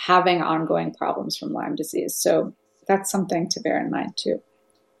having ongoing problems from Lyme disease. So that's something to bear in mind too.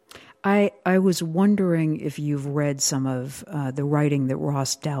 I was wondering if you've read some of the writing that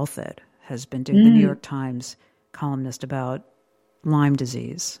Ross Douthat has been doing, the New York Times columnist, about Lyme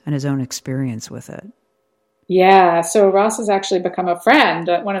disease and his own experience with it. Yeah, so Ross has actually become a friend,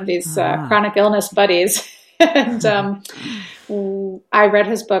 one of these chronic illness buddies. And I read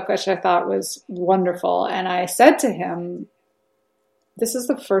his book, which I thought was wonderful. And I said to him, this is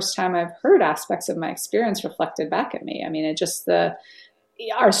the first time I've heard aspects of my experience reflected back at me. I mean,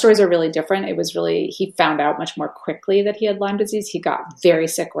 our stories are really different. He found out much more quickly that he had Lyme disease. He got very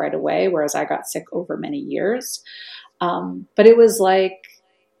sick right away, whereas I got sick over many years. But it was like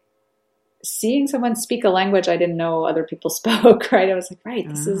seeing someone speak a language I didn't know other people spoke, right? I was like, right,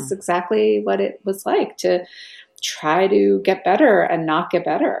 this is exactly what it was like to try to get better and not get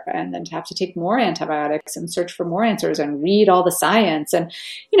better, and then to have to take more antibiotics and search for more answers and read all the science. And,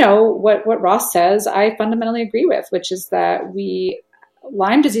 what Ross says, I fundamentally agree with, which is that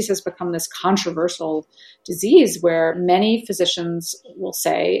Lyme disease has become this controversial disease where many physicians will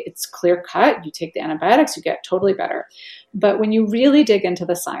say it's clear cut. You take the antibiotics, you get totally better. But when you really dig into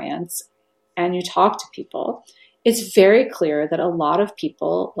the science and you talk to people, it's very clear that a lot of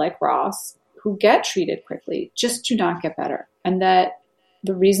people like Ross who get treated quickly just do not get better. And that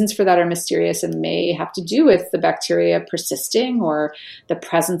the reasons for that are mysterious and may have to do with the bacteria persisting or the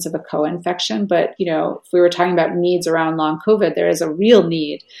presence of a co-infection. But, if we were talking about needs around long COVID, there is a real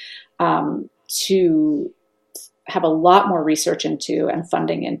need to have a lot more research into and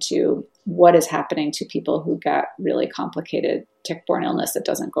funding into what is happening to people who get really complicated tick-borne illness that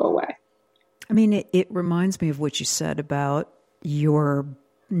doesn't go away. I mean, it reminds me of what you said about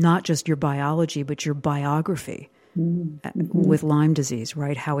not just your biology, but your biography. With Lyme disease,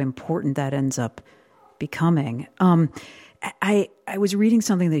 right? How important that ends up becoming. I was reading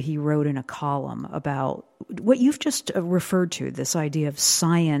something that he wrote in a column about what you've just referred to, this idea of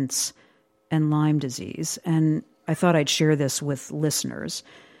science and Lyme disease. And I thought I'd share this with listeners.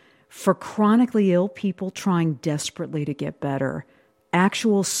 For chronically ill people trying desperately to get better,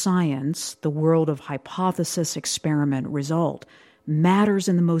 actual science, the world of hypothesis, experiment, result, matters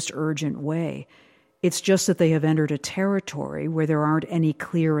in the most urgent way. It's just that they have entered a territory where there aren't any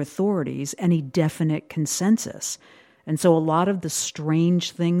clear authorities, any definite consensus. And so a lot of the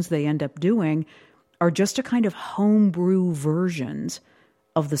strange things they end up doing are just a kind of homebrew versions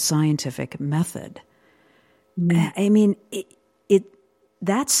of the scientific method. I mean,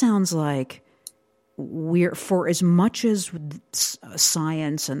 that sounds like we're, for as much as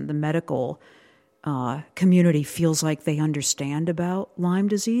science and the medical community feels like they understand about Lyme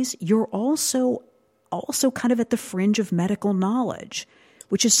disease, you're also kind of at the fringe of medical knowledge,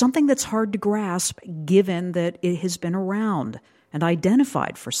 which is something that's hard to grasp given that it has been around and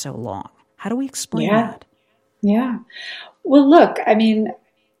identified for so long. How do we explain that? Yeah. Well, look, I mean,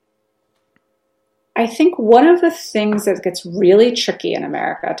 I think one of the things that gets really tricky in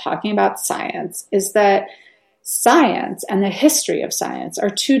America talking about science is that science and the history of science are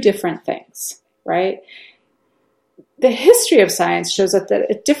two different things, right? The history of science shows that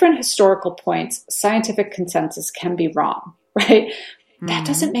at different historical points, scientific consensus can be wrong, right? That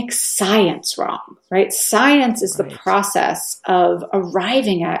doesn't make science wrong, right? Science is the process of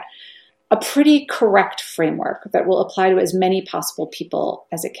arriving at a pretty correct framework that will apply to as many possible people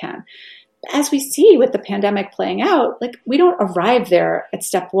as it can. As we see with the pandemic playing out, like, we don't arrive there at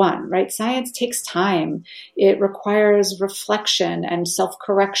step one, right? Science takes time. It requires reflection and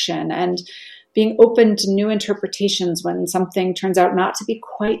self-correction and being open to new interpretations when something turns out not to be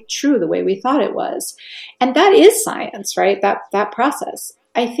quite true the way we thought it was. And that is science, right? That process.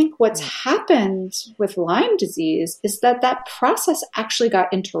 I think what's happened with Lyme disease is that process actually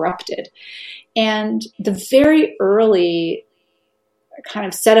got interrupted. And the very early kind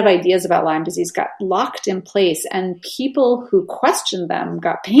of set of ideas about Lyme disease got locked in place, and people who questioned them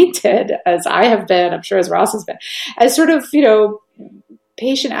got painted, as I have been, I'm sure as Ross has been, as sort of,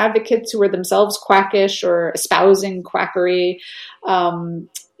 patient advocates who were themselves quackish or espousing quackery.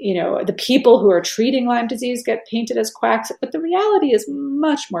 The people who are treating Lyme disease get painted as quacks, but the reality is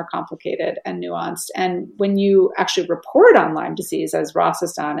much more complicated and nuanced. And when you actually report on Lyme disease, as Ross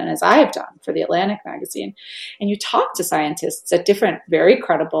has done and as I have done for the Atlantic magazine, and you talk to scientists at different, very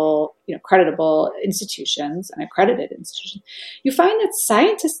credible institutions and accredited institutions, you find that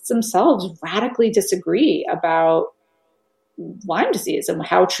scientists themselves radically disagree about Lyme disease and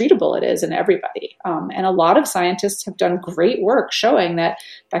how treatable it is in everybody. And a lot of scientists have done great work showing that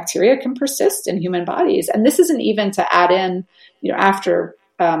bacteria can persist in human bodies. And this isn't even to add in, after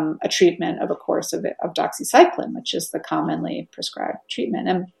a treatment of a course of doxycycline, which is the commonly prescribed treatment.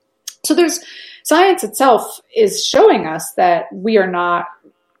 And so science itself is showing us that we are not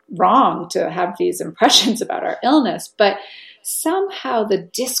wrong to have these impressions about our illness, but somehow the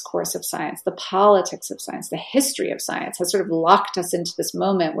discourse of science, the politics of science, the history of science has sort of locked us into this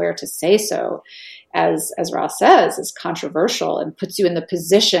moment where to say so, as Ross says, is controversial and puts you in the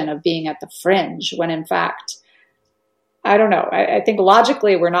position of being at the fringe, when in fact, I don't know. I think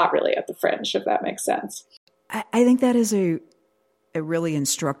logically we're not really at the fringe, if that makes sense. I think that is a really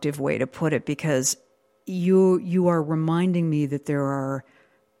instructive way to put it, because you are reminding me that there are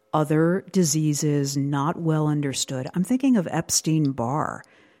other diseases not well understood. I'm thinking of Epstein-Barr,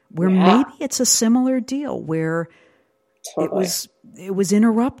 where maybe it's a similar deal, where it was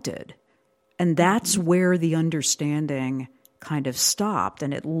interrupted. And that's where the understanding kind of stopped.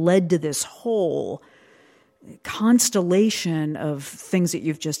 And it led to this whole constellation of things that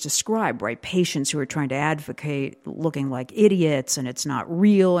you've just described, right? Patients who are trying to advocate looking like idiots, and it's not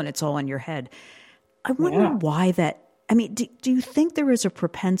real, and it's all in your head. I wonder why that. I mean, do you think there is a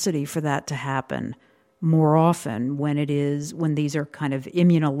propensity for that to happen more often when these are kind of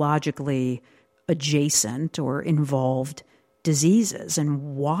immunologically adjacent or involved diseases,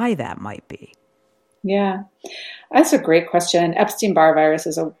 and why that might be? Yeah, that's a great question. Epstein-Barr virus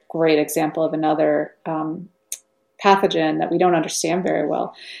is a great example of another pathogen that we don't understand very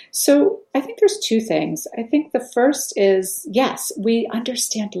well. So I think there's two things. I think the first is, yes, we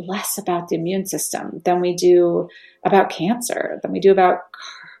understand less about the immune system than we do about cancer, than we do about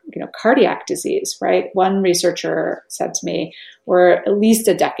cardiac disease, right? One researcher said to me, we're at least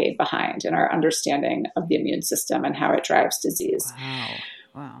a decade behind in our understanding of the immune system and how it drives disease.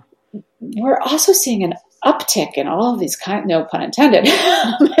 Wow. We're also seeing an uptick in all of these no pun intended,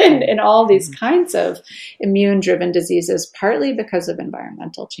 in all these kinds of immune-driven diseases, partly because of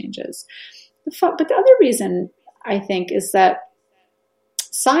environmental changes. But the other reason, I think, is that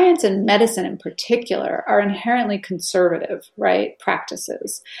science and medicine in particular are inherently conservative, right,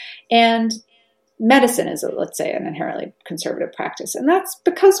 practices. And medicine is, let's say, an inherently conservative practice. And that's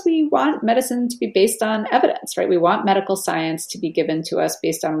because we want medicine to be based on evidence, right? We want medical science to be given to us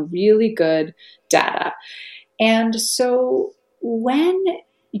based on really good data. And so when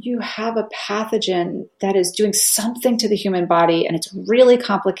you have a pathogen that is doing something to the human body and it's really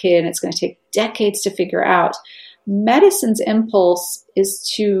complicated and it's going to take decades to figure out, medicine's impulse is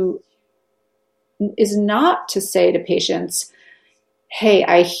not to say to patients, hey,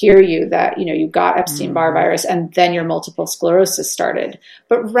 I hear you that, you got Epstein-Barr virus and then your multiple sclerosis started,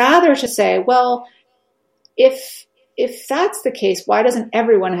 but rather to say, well, if that's the case, why doesn't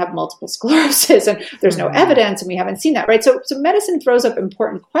everyone have multiple sclerosis? And there's no evidence and we haven't seen that, right? So medicine throws up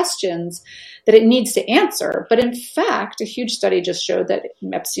important questions that it needs to answer. But in fact, a huge study just showed that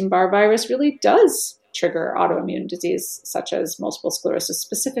Epstein-Barr virus really does trigger autoimmune disease, such as multiple sclerosis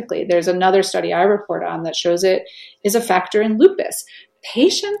specifically. There's another study I report on that shows it is a factor in lupus.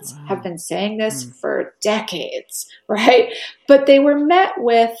 Patients have been saying this for decades, right? But they were met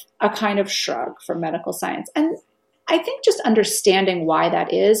with a kind of shrug from medical science. And I think just understanding why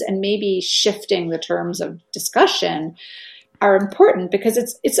that is and maybe shifting the terms of discussion are important, because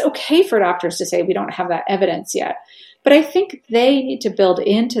it's okay for doctors to say we don't have that evidence yet. But I think they need to build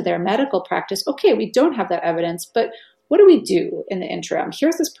into their medical practice, okay, we don't have that evidence, but what do we do in the interim?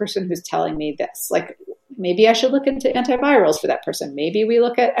 Here's this person who's telling me this. Like, maybe I should look into antivirals for that person. Maybe we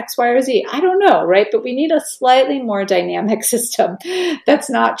look at X, Y, or Z. I don't know, right? But we need a slightly more dynamic system that's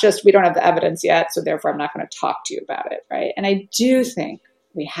not just, we don't have the evidence yet, so therefore I'm not going to talk to you about it, right? And I do think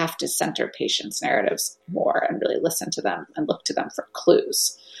we have to center patients' narratives more and really listen to them and look to them for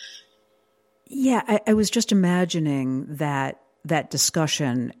clues. Yeah, I was just imagining that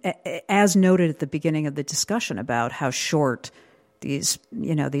discussion, as noted at the beginning of the discussion about how short these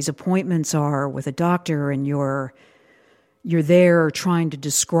appointments are with a doctor, and you're there trying to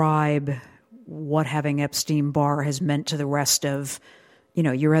describe what having Epstein-Barr has meant to the rest of,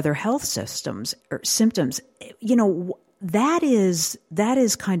 your other health systems or symptoms. That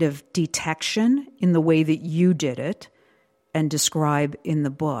is kind of detection in the way that you did it and describe in the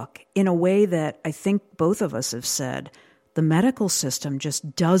book, in a way that I think both of us have said the medical system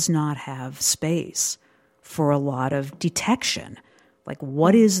just does not have space for a lot of detection. Like,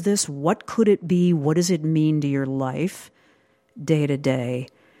 what is this? What could it be? What does it mean to your life day to day?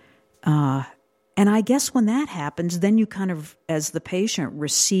 And I guess when that happens, then you kind of, as the patient,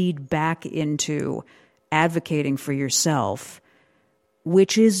 recede back into advocating for yourself,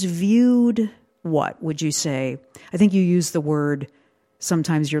 which is viewed, what would you say? I think you use the word,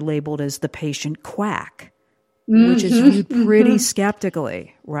 sometimes you're labeled as the patient quack, which is viewed pretty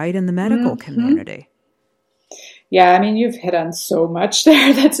skeptically, right, in the medical community. Yeah, I mean, you've hit on so much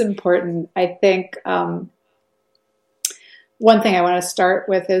there that's important. I think one thing I want to start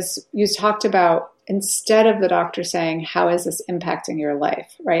with is you talked about, instead of the doctor saying, how is this impacting your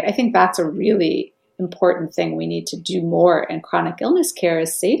life, right? I think that's a really important thing we need to do more in chronic illness care,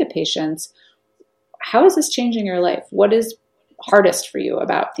 is say to patients, how is this changing your life? What is hardest for you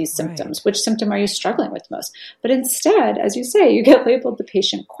about these symptoms? Right. Which symptom are you struggling with most? But instead, as you say, you get labeled the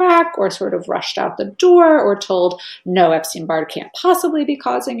patient quack, or sort of rushed out the door, or told, no, Epstein-Barr can't possibly be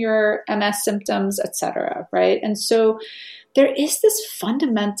causing your MS symptoms, etc. Right? And so there is this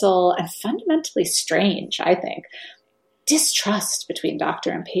fundamental and fundamentally strange, I think, distrust between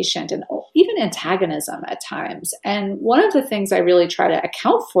doctor and patient, and even antagonism at times. And one of the things I really try to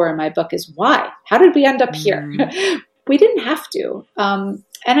account for in my book is why? How did we end up here? We didn't have to. And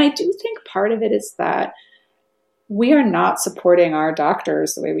I do think part of it is that we are not supporting our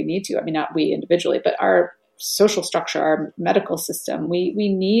doctors the way we need to. I mean, not we individually, but our social structure, our medical system. We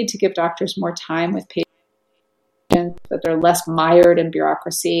need to give doctors more time with patients, that they're less mired in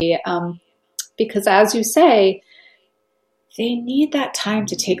bureaucracy. Because as you say, they need that time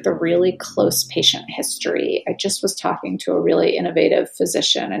to take the really close patient history. I just was talking to a really innovative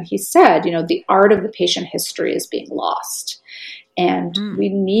physician, and he said, the art of the patient history is being lost. And we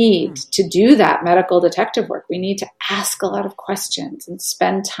need to do that medical detective work. We need to ask a lot of questions and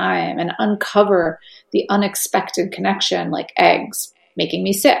spend time and uncover the unexpected connection, like eggs making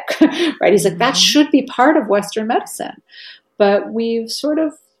me sick, right? He's like, that should be part of Western medicine. But we've sort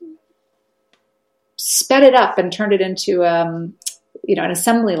of sped it up and turned it into an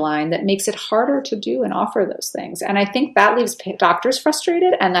assembly line that makes it harder to do and offer those things. And I think that leaves doctors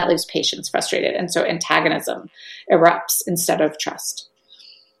frustrated, and that leaves patients frustrated. And so antagonism erupts instead of trust.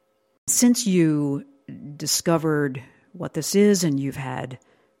 Since you discovered what this is, and you've had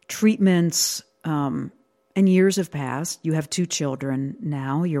treatments, and years have passed, you have 2 children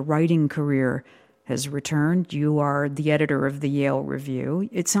now, your writing career has returned. You are the editor of the Yale Review.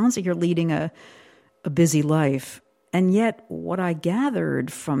 It sounds like you're leading a busy life. And yet what I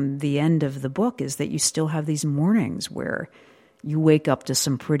gathered from the end of the book is that you still have these mornings where you wake up to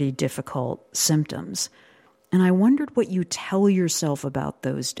some pretty difficult symptoms. And I wondered what you tell yourself about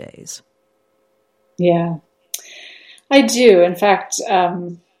those days. Yeah, I do. In fact,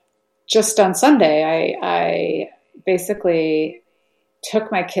 just on Sunday, I basically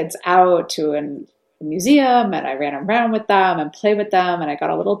took my kids out to a museum and I ran around with them and played with them, and I got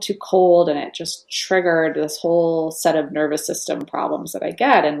a little too cold, and it just triggered this whole set of nervous system problems that I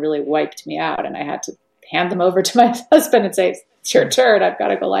get and really wiped me out. And I had to hand them over to my husband and say, it's your turn, I've got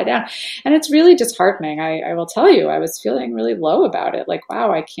to go lie down. And it's really disheartening. I will tell you, I was feeling really low about it. Like,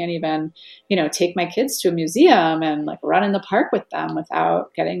 wow, I can't even, take my kids to a museum and like run in the park with them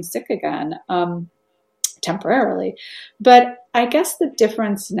without getting sick again, temporarily. But I guess the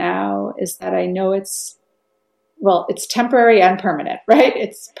difference now is that I know it's temporary and permanent, right?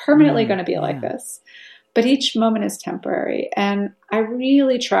 It's permanently going to be like this, but each moment is temporary. And I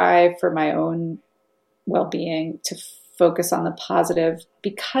really try for my own well-being to focus on the positive,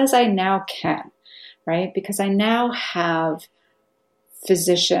 because I now can, right? Because I now have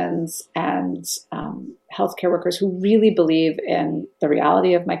physicians and healthcare workers who really believe in the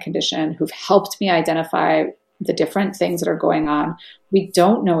reality of my condition, who've helped me identify the different things that are going on. We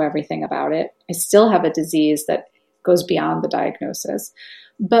don't know everything about it. I still have a disease that goes beyond the diagnosis,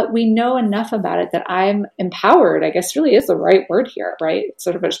 but we know enough about it that I'm empowered, I guess really is the right word here, right? It's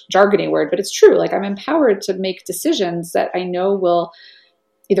sort of a jargony word, but it's true. Like, I'm empowered to make decisions that I know will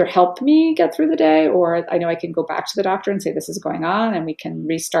either help me get through the day, or I know I can go back to the doctor and say, this is going on, and we can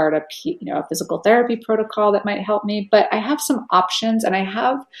restart a physical therapy protocol that might help me. But I have some options and I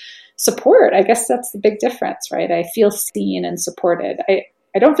have support. I guess that's the big difference, right? I feel seen and supported.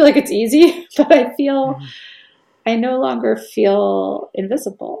 I don't feel like it's easy, but I feel I no longer feel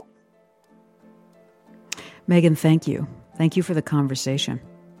invisible. Megan, thank you. Thank you for the conversation.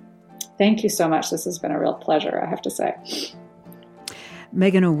 Thank you so much. This has been a real pleasure, I have to say.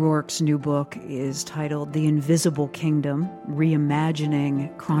 Megan O'Rourke's new book is titled The Invisible Kingdom: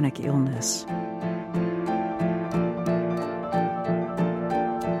 Reimagining Chronic Illness.